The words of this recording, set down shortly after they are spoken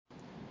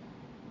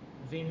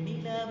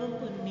வெண்ணிலாவும்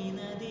பொன்னி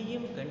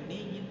நதியும்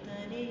கண்ணியில்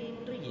தானே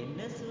இன்று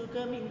என்ன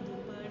சுகம் இந்து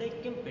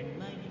படைக்கும்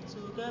பெண்மையில்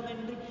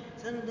சுகமென்று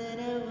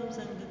சந்தனவும்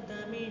சங்க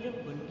தமிழும்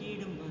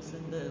பொன்கிடும்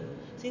வசந்தவும்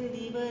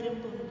சிந்தி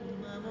வரும்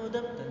பொங்கும்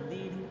அமுதம்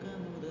தந்திடும்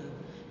கமுதம்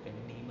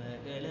கன்னி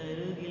மகள்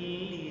அருகில்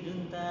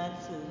இருந்தால்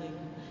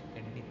சுவைக்கும்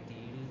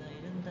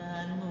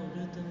கண்டித்தீடுதாயிருந்தால்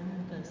முழுதும்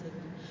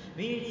கசக்கும்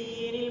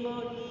விழியினில்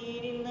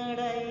மொழியினில்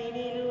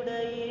நடையினில்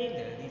உடையினில்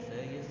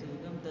அதிசய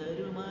சுகம்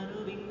தரும்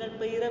அணுவிங்கள்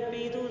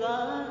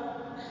பிறப்பிதுதான்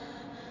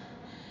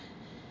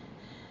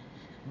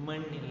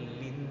மண்ணில்